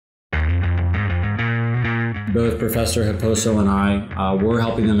Both Professor Hiposo and I, we're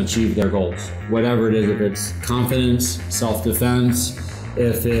helping them achieve their goals. Whatever it is, if it's confidence, self-defense,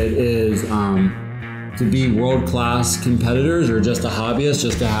 if it is to be world-class competitors or just a hobbyist,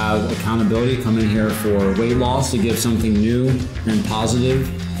 just to have accountability, come in here for weight loss, to give something new and positive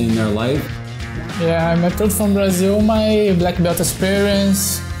in their life. Yeah, I'm a kid from Brazil. My black belt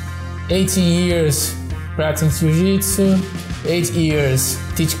experience, 18 years practicing jiu-jitsu, 8 years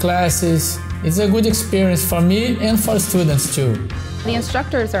teach classes. It's a good experience for me and for students too. The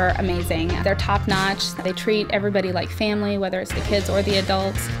instructors are amazing. They're top-notch. They treat everybody like family, whether it's the kids or the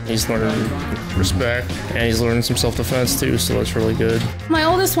adults. He's learning respect, and he's learning some self-defense too, so that's really good. My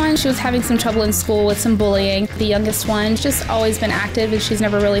oldest one, she was having some trouble in school with some bullying. The youngest one's just always been active, and she's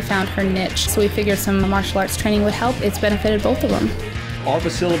never really found her niche. So we figured some martial arts training would help. It's benefited both of them. Our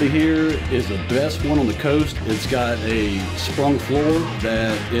facility here is the best one on the coast. It's got a sprung floor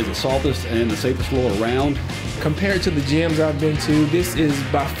that is the softest and the safest floor around. Compared to the gyms I've been to, this is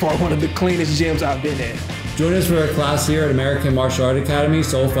by far one of the cleanest gyms I've been at. Join us for a class here at American Martial Art Academy,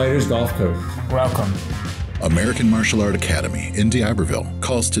 Soul Fighters Gulf Coast. Welcome. American Martial Art Academy in D'Iberville.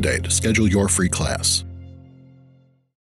 Call us today to schedule your free class.